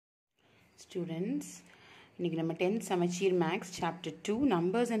Students, இன்னைக்கு நம்ம 10th Samacheer Max Chapter 2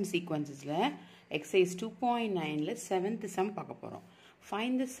 Numbers and Sequencesல Exercise 2.9ல 7th sum பார்க்க போறோம்.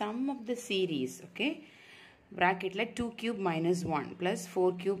 Find the sum of the series, okay? Bracketல 2 cube minus 1 plus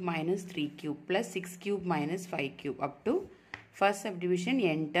 4 cube minus 3 cube plus 6 cube minus 5 cube up to first subdivision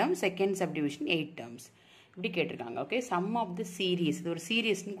n terms, second subdivision 8 terms. இப்படி கேட்டிருக்காங்க. Okay, sum of the series. இது ஒரு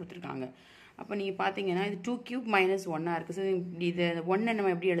சீரியஸ்னு கொடுத்திருக்காங்க. அப்போ நீங்க பாத்தீங்கன்னா இது 2 cube minus 1 இருக்கு. சோ இது 1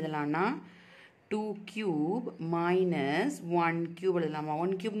 நம்ம எப்படி எழுதலாம்னா 2 cube minus 1 cube எழுதலாமா?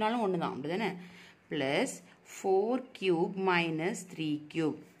 1 cubeனாலும் 1 தான் அப்படிதானே? plus 4 cube minus 3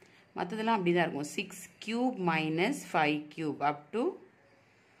 cube. மத்ததெல்லாம் அப்படி தான் இருக்கும். 6 cube minus 5 cube up to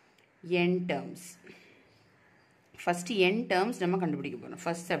n terms. First n terms நம்ம கண்டுபிடிக்க போறோம்.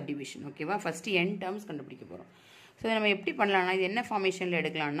 First subdivision, ஓகேவா? First n terms கண்டுபிடிக்க போறோம். சோ நம்ம எப்படி பண்ணலாம்னா இது என்ன ஃபார்மேஷன்ல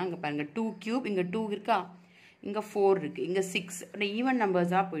எடுக்கலாம்னா இங்க பாருங்க 2 cube இங்க 2 இருக்கா? இங்க 4 இருக்கு. இங்க 6. அப்படி ஈவன்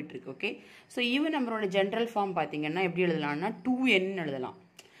நம்பர்ஸா போயிட்டு இருக்கு, ஓகே? சோ ஈவன் நம்பரோட ஜெனரல் ஃபார்ம் பாத்தீங்கன்னா எப்படி எழுதலாம்னா 2n எழுதலாம்.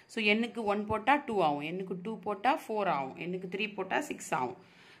 சோ n க்கு 1 போட்டா 2 ஆகும். n க்கு 2 போட்டா 4 ஆகும். n க்கு 3 போட்டா 6 ஆகும்.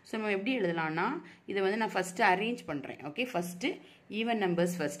 சோ நம்ம எப்படி எழுதலாம்னா இத வந்து நான் ஃபர்ஸ்ட் அரேஞ்ச் பண்றேன், okay? First even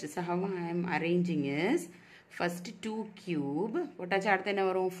numbers first. So how I am arranging is first 2 cube போட்டாச்சு. அடுத்து என்ன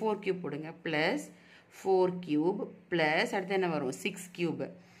வரும்? 4 cube போடுங்க plus 4 cube plus அடுத்து என்ன வரும்? 6 cube.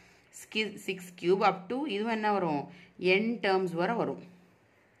 6 cube up to இதுவும் என்ன வரும்? n terms வரை வரும்.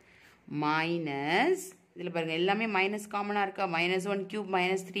 minus இதில் பாருங்க எல்லாமே மைனஸ் காமனாக இருக்கா? minus 1 cube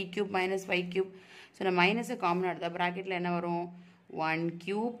minus 3 cube minus 5 cube. So நான் மைனஸை காமனாக எடுத்தா ப்ராக்கெட்டில் என்ன வரும்? 1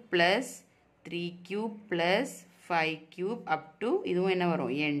 cube plus 3 cube plus 5 cube up to இதுவும் என்ன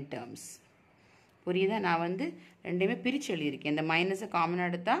வரும்? n terms. புரியுதா? நான் வந்து ரெண்டையுமே பிரித்து எழுதியிருக்கேன். இந்த மைனஸை காமனாக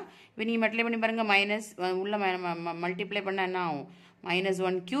எடுத்தால் இப்போ நீங்கள் மல்டிப்ளை பண்ணி பாருங்கள். மைனஸ் உள்ள மல்டிப்ளை பண்ணால் என்ன ஆகும்? minus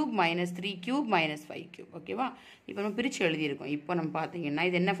 1 cube minus 3 cube minus 5 cube, ஓகேவா? இப்போ நம்ம பிரித்து எழுதியிருக்கோம். இப்போ நம்ம பார்த்தீங்கன்னா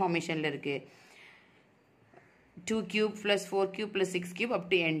இது என்ன ஃபார்மேஷனில் இருக்குது? 2 cube plus 4 cube plus 6 cube up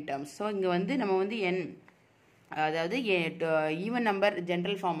to n terms. So இங்கே வந்து நம்ம வந்து n அதாவது ஈவன் நம்பர்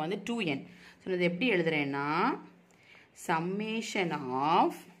ஜென்ரல் ஃபார்ம் வந்து 2n. ஸோ இது எப்படி எழுதுறேன்னா summation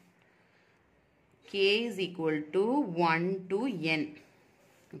of k is equal to 1 to n,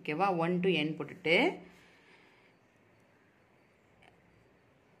 ஓகேவா? 1 to n போட்டுட்டு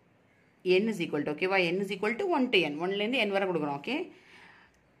n is equal to, ஓகேவா? n is equal to 1 to n. 1 லேருந்து n வரை கொடுக்குறோம், okay?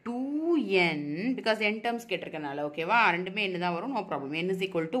 2n because n terms கேட்டிருக்கனால, ஓகேவா? ரெண்டுமே n தான் வரும், no problem. n is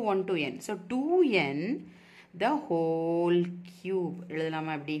equal to 1 to n. So 2n the whole cube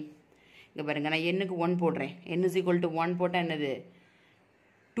எழுதலாமா எப்படி? இங்க பாருங்க நான் n க்கு 1 போடுறேன். n is equal to 1 போட்டா என்னது?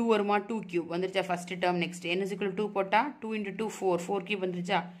 2 வருமா? 2 cube வந்துருச்சா first term. Next n is equal to 2 போட்டா 2 into 2 4 cube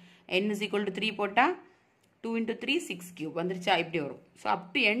வந்துருச்சா? n is equal to 3 போட்டா 2 into 3 6 cube வந்துருச்சா? இப்படி வரும். So up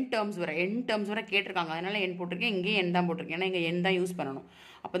to n terms வரை கேட்டிருக்காங்க, அதனால n போட்டிருக்கேன். இங்கேயும் n தான் போட்டிருக்கேன், ஏன்னா இங்கே n தான் யூஸ் பண்ணணும்.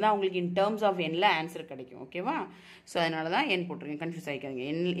 அப்போ தான் உங்களுக்கு இன் டேர்ம்ஸ் ஆஃப் nல ஆன்சர் கிடைக்கும், ஓகேவா? ஸோ அதனால தான் n போட்டிருக்கேன், கன்ஃபியூஸ் ஆகிக்காதீங்க.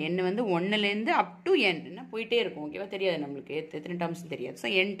 n வந்து 1லேருந்து அப் டு n போயிட்டே இருக்கும், ஓகேவா? தெரியாது நம்மளுக்கு எத்தனை டேர்ம்ஸ் தெரியாது. So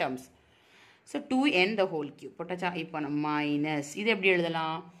n terms. So 2n the whole cube போட்டாச்சா? இப்போ நம்ம மைனஸ் இது எப்படி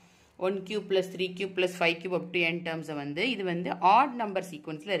எழுதலாம்? 1 cube plus 3 cube plus 5 cube up to n terms வந்து இது வந்து ஆட் நம்பர்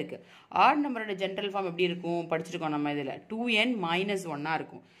சீக்வன்ஸில் இருக்குது. ஆட் நம்பரோட ஜென்ரல் ஃபார்ம் எப்படி இருக்கும்? படிச்சிருக்கோம் நம்ம இதில் 2n minus 1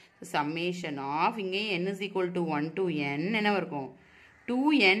 இருக்கும். சம்மேஷன் ஆஃப் இங்கேயும் n is equal to 1 to n என்ன இருக்கும்?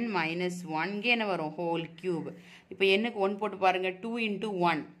 2n minus 1 இங்கே என்ன வரும்? Whole cube. இப்போ n க்கு 1 போட்டு பாருங்க. 2 into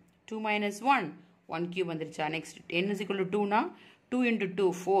 1 2 minus 1 1 cube வந்துருச்சா? Next n is equal to 2 னா 2 into 2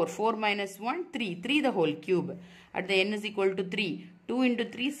 4 minus 1 3 the whole cube. அடுத்து n is equal to 3 2 into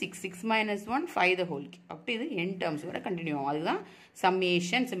 3 6 minus 1 5 the whole cube. அப்படி இது n terms வரை கண்டினியூ ஆகும். அதுதான்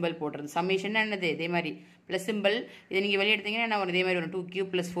சம்மேஷன் சிம்பிள் போடுறது. சம்மேஷன் என்னது? இதே மாதிரி ப்ளஸ் சிம்பிள். இதை நீங்கள் வெளியே எடுத்தீங்கன்னா என்ன வரும்? இதே மாதிரி வரும். 2 cube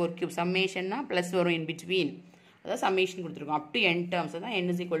plus 4 cube. சம்மேஷன்னா ப்ளஸ் வரும் இன் பிட்வீன். அதான் சம்மேஷன் கொடுத்துருக்கோம். அப் டு n terms தான் n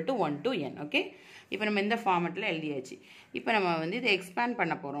is equal to 1 to n, okay? இப்போ நம்ம இந்த ஃபார்மெட்டில் எழுதியாச்சு. இப்போ நம்ம வந்து இதை எக்ஸ்பேண்ட்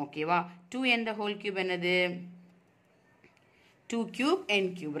பண்ண போகிறோம், ஓகேவா? 2n the whole cube என்னது? 2 cube n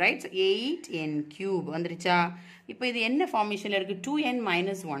cube, right? So 8n cube வந்துருச்சா? இப்போ இது என்ன ஃபார்மேஷனில் இருக்குது? 2n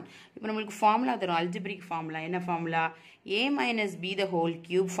minus 1. இப்போ நம்மளுக்கு ஃபார்முலா தரும், அல்ஜிப்ரிக் ஃபார்முலா. என்ன formula? a minus b the whole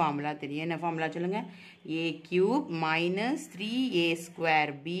cube formula தெரியும். என்ன ஃபார்முலா சொல்லுங்கள்? a cube minus 3a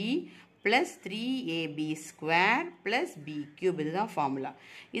square b plus 3ab square plus b cube. இதுதான் ஃபார்முலா.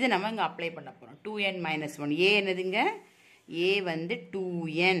 இதை நம்ம இங்கே அப்ளை பண்ண போகிறோம். 2n minus 1. a என்னதுங்க? a வந்து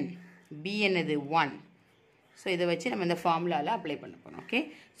 2n, b என்னது 1. ஸோ இதை வச்சு நம்ம இந்த ஃபார்முலாவில் அப்ளை பண்ண போகிறோம், ஓகே?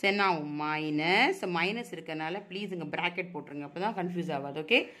 ஸோ என்ன ஆகும்? மைனஸ் இருக்கனால ப்ளீஸ் இங்கே ப்ராக்கெட் போட்டுருங்க, அப்போ தான் கன்ஃபியூஸ் ஆகாது,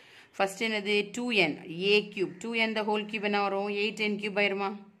 ஓகே? ஃபர்ஸ்ட் என்னது? 2n a cube. 2n the whole cube என்ன வரும்? 8n cube ஆயிருமா?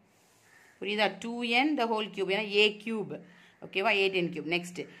 புரியுதா? 2n the whole cube ஏன்னா a cube, ஓகேவா? 8n cube.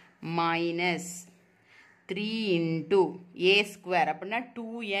 Next minus 3 into a square அப்படின்னா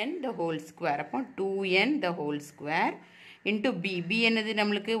 2n the whole square அப்போ 2n the whole square into b என்னது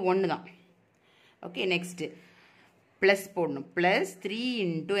நம்மளுக்கு 1 தான் ஓகே நெக்ஸ்ட் ப்ளஸ் போடணும் ப்ளஸ் 3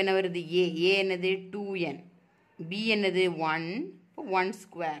 into என்ன வருது a என்னது 2n b என்னது 1 இப்போ 1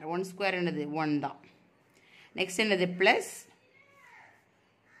 ஸ்கொயர் என்னது 1 தான் நெக்ஸ்ட் என்னது ப்ளஸ்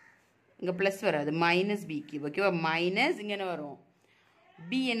இங்கே ப்ளஸ் வராது மைனஸ் b கியூப் ஓகேவா மைனஸ் இங்கே என்ன வரும்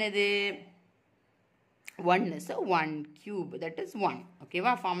b என்னது 1 so 1 cube that is 1 okay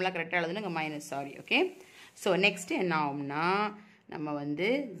வா ஃபார்முலா கரெக்டாக எழுதுனுங்க minus sorry okay so next என்ன ஆகும்னா நம்ம வந்து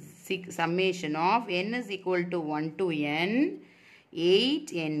summation of n is equal to 1 to n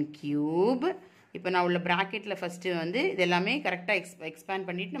 8n cube இப்போ நான் உள்ள ப்ராக்கெட்டில் ஃபஸ்ட்டு வந்து இது எல்லாமே கரெக்டாக எக்ஸ்பேண்ட்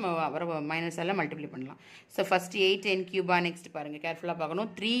பண்ணிவிட்டு நம்ம வர மைனஸ் எல்லாம் மல்டிப்ளை பண்ணலாம் so first 8n cube next பாருங்கள் கேர்ஃபுல்லாக பார்க்கணும்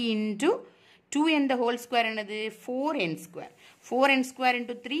 3 into 2n the whole square என்னது 4n square 4n square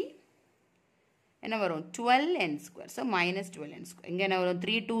into 3 என்ன வரும் 12n square so minus 12n square இங்கே என்ன வரும்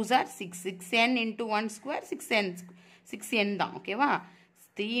 3 2s are 6 6n into 1 square 6n தான் ஓகேவா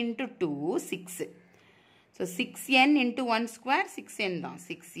 3 into 2 6 so 6n into 1 square 6n தான்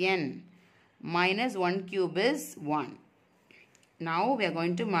 6n minus 1 cube is 1 now we are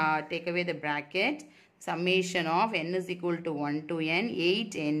going to take away the bracket summation of n is equal to 1 to n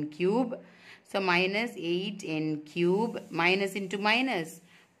 8n cube so minus 8n cube minus into minus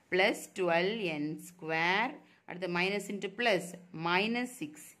plus 12n square at the minus into plus minus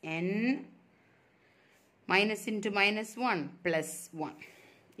 6n minus into minus 1 plus 1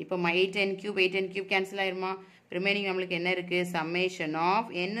 இப்போ 8n cube cancel ஆயிருமா remaining நம்மளுக்கு என்ன இருக்கு summation of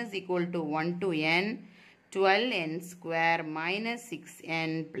n is equal to 1 to n 12n square minus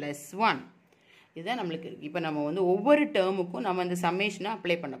 6n plus 1 இதுதான் நம்மளுக்கு இருக்குது இப்போ நம்ம வந்து ஒவ்வொரு டேர்முக்கும் நம்ம இந்த சம்மேஷனை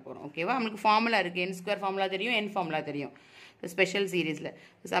அப்ளை பண்ண போகிறோம் ஓகேவா நம்மளுக்கு ஃபார்முலா இருக்குது n ஸ்கொயர் ஃபார்முலா தெரியும் n ஃபார்முலா தெரியும் ஸ்பெஷல் சீரீஸில்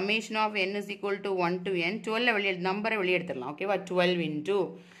summation of n is equal to 1 to n 12 நம்பரை வெளியே எடுத்துடலாம் ஓகேவா 12 into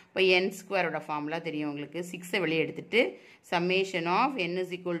இப்போ n ஸ்கொயரோட ஃபார்முலா தெரியும் உங்களுக்கு 6 வெளியே எடுத்துட்டு summation of n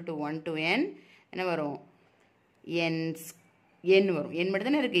is equal to 1 to n என்ன வரும் n வரும் n மட்டும்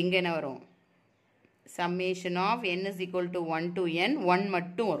தானே இருக்குது இங்கே என்ன வரும் summation of n is equal to 1 to n 1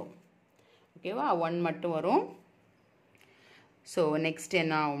 மட்டும் வரும் ஓகேவா 1 மட்டும் வரும் ஸோ நெக்ஸ்ட்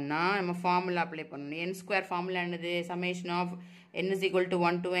என்ன ஆகும்னா நம்ம ஃபார்முலா அப்ளை பண்ணணும் n ஸ்கொயர் ஃபார்முலா என்னது summation of n is equal to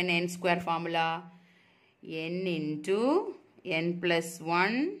 1 to n n square formula n into n plus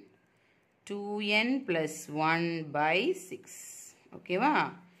 1 2n plus 1 by 6 ஓகேவா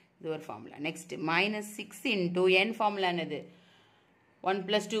இது ஒரு formula next minus 6 into n formula என்னது 1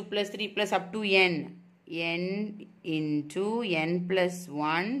 plus 2 plus 3 plus up to n n into n plus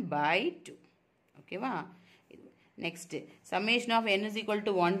 1 by 2 ஓகேவா next summation of n is equal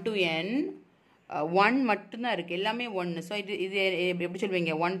to 1 to n 1 மட்டும்தான் இருக்குது எல்லாமே 1 so இது எப்படி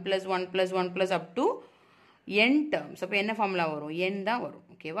சொல்லுவீங்க 1 plus 1 plus 1 plus up to n terms அப்போ என்ன ஃபார்முலா வரும் n தான் வரும்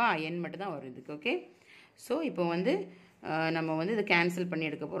ஓகேவா n மட்டும் தான் வரும் இதுக்கு ஓகே ஸோ இப்போ வந்து நம்ம வந்து இதை கேன்சல் பண்ணி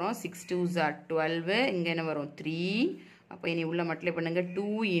எடுக்க போகிறோம் 6 2s are 12 இங்கே என்ன வரும் 3 அப்போ இனி உள்ள மல்டிப்ளை பண்ணுங்கள்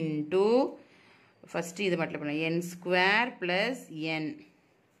 2 into ஃபஸ்ட்டு இதை மல்டிப்ளை பண்ணுங்கள் n ஸ்கொயர் ப்ளஸ் n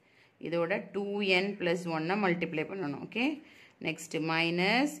இதோட 2n plus 1 மல்டிப்ளை பண்ணணும் ஓகே நெக்ஸ்ட்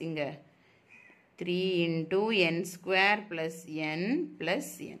மைனஸ் இங்கே 3 into n square plus n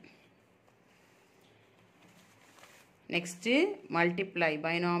plus n next multiply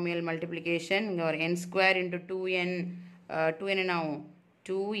binomial multiplication இங்கே ஒரு n square into 2n 2n என்ன ஆகும்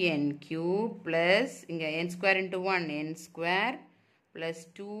 2n cube ப்ளஸ் இங்கே n square into 1 n square plus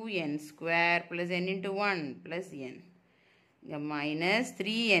 2n square plus n into 1 plus n இங்கே minus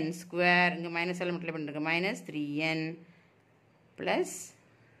 3n square இங்கே minus எல்லாம் multiply பண்ணிருக்கேன் minus 3n plus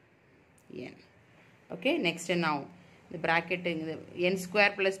n okay next என்ன ஆகும் இந்த ப்ராக்கெட்டு இது n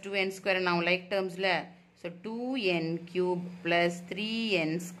square plus 2n square என்ன ஆகும் like டேர்ம்ஸில் so 2n cube plus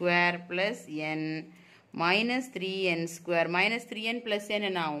 3n square plus n minus 3n square minus 3n plus n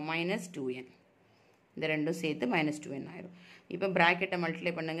என்ன ஆகும் மைனஸ் 2n இந்த ரெண்டும் சேர்த்து மைனஸ் 2n ஆயிரும் இப்போ ப்ராக்கெட்டை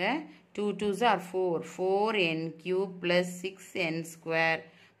மல்டிப்ளை பண்ணுங்கள் 2 2s are 4n cube plus 6n square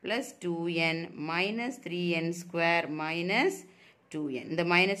plus 2n minus 3n square minus 2n இந்த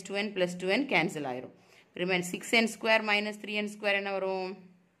minus 2n plus 2n cancel ஆயிரும் remain 6n square minus 3n square என்ன வரும்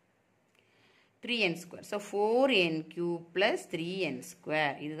 3n square so 4n cube plus 3n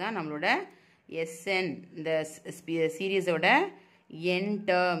square இதுதான் நம்மளோட SN இந்த சீரீஸோட n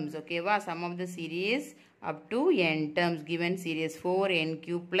terms ஓகேவா sum of the series up to n terms given series 4n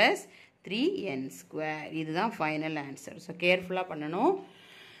cube plus 3n square இதுதான் final answer so carefully பண்ணணும்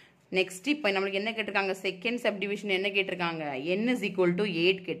next இப்போ நமக்கு என்ன கேட்டிருக்காங்க second subdivision என்ன கேட்டிருக்காங்க n is equal to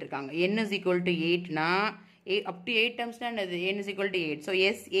 8 கேட்டிருக்காங்க n is equal to 8 னா up to 8 terms னா என்னது n is equal to 8 so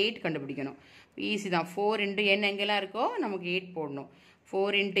s 8 கண்டுபிடிக்கணும் ஈஸி தான். 4 into n எங்கெல்லாம் இருக்கோ நமக்கு 8 போடணும்.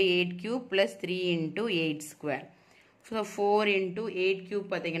 4 into 8 cube plus 3 into 8 square. So 4 into 8 cube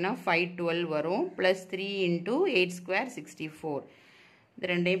பார்த்தீங்கன்னா 512 வரும். Plus 3 into 8 square 64. இது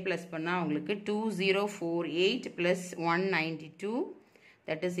ரெண்டையும் ப்ளஸ் பண்ணால் உங்களுக்கு 2048 plus 192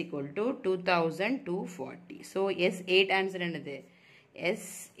 that is equal to 2240. So S8 answer என்னது?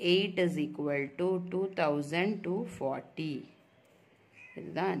 S8 is equal to 2240.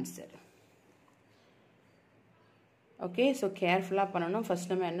 இதுதான் ஆன்சர். ஓகே, ஸோ கேர்ஃபுல்லாக பண்ணணும்.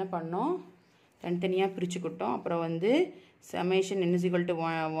 ஃபஸ்ட் நம்ம என்ன பண்ணோம், தனித்தனியாக பிரிச்சுக்கிட்டோம். அப்புறம் வந்து summation n is equal to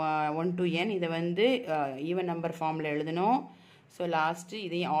 1 to n இதை வந்து ஈவன் நம்பர் ஃபார்மில் எழுதணும். ஸோ லாஸ்ட்டு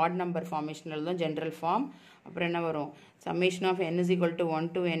இதையும் ஆட் நம்பர் ஃபார்மேஷன் எழுதும், ஜென்ரல் ஃபார்ம். அப்புறம் என்ன வரும், summation of n is equal to 1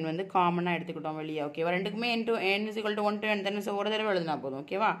 to n வந்து காமனாக எடுத்துக்கிட்டோம் வெளியே. ஓகேவா, ரெண்டுக்குமே n is equal to 1 to n தானே. ஸோ ஒரு தடவை எழுதினா போதும்.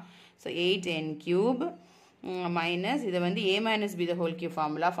 ஓகேவா, ஸோ 8n cube மைனஸ் இதை வந்து a minus b the whole cube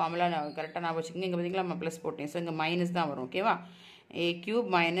formula கரெக்டாக நான் வச்சுக்கோங்க. இங்கே பார்த்தீங்களா நம்ம ப்ளஸ் போட்டேன். ஸோ இங்கே மைனஸ் தான் வரும். ஓகேவா, a cube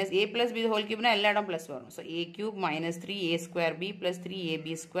minus a plus b the whole cube ना எல்லா இடம் ப்ளஸ் வரும். So a cube minus 3a square b plus 3ab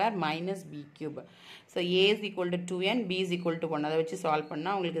square minus b cube. So a is equal to 2n, b is equal to 1. அதை வச்சு solve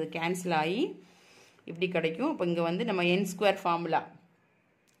பண்ணால் உங்களுக்கு இது cancel ஆகி இப்படி கிடைக்கும். அப்போ இங்கே வந்து நம்ம n square formula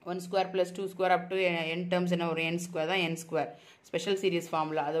 1 square plus 2 square up to n terms என்ன ஒரு n square தான் n square special series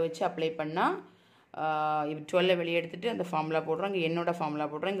formula. அதை வச்சு அப்ளை பண்ணால் இப்போ 12 வெளியே எடுத்துகிட்டு அந்த ஃபார்முலா போடுறோம். இங்கே என்னோட ஃபார்முலா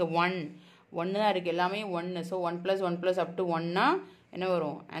போடுறோம். இங்கே 1 தான் இருக்குது, எல்லாமே 1. ஸோ 1 + 1 + up to 1னா என்ன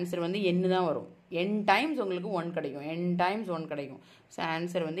வரும், ஆன்சர் வந்து n தான் வரும். n டைம்ஸ் உங்களுக்கு 1 கிடைக்கும், n டைம்ஸ் 1 கிடைக்கும். ஸோ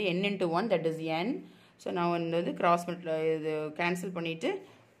ஆன்சர் வந்து n into 1 that is n. So நான் வந்து கிராஸ் இது கேன்சல் பண்ணிவிட்டு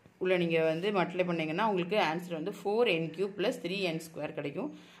உள்ள நீங்கள் வந்து மல்டிப்ளை பண்ணிங்கன்னா உங்களுக்கு ஆன்சர் வந்து 4n³ + 3n²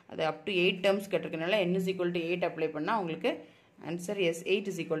 கிடைக்கும். அது up to 8 terms கேட்டிருக்கனால n is equal to 8 apply பண்ணால் உங்களுக்கு answer S8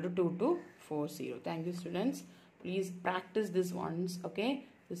 is equal to 2240. Thank you students. Please practice this once. Okay,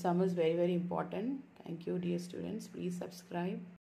 the sum is very important. Thank you dear students. Please subscribe.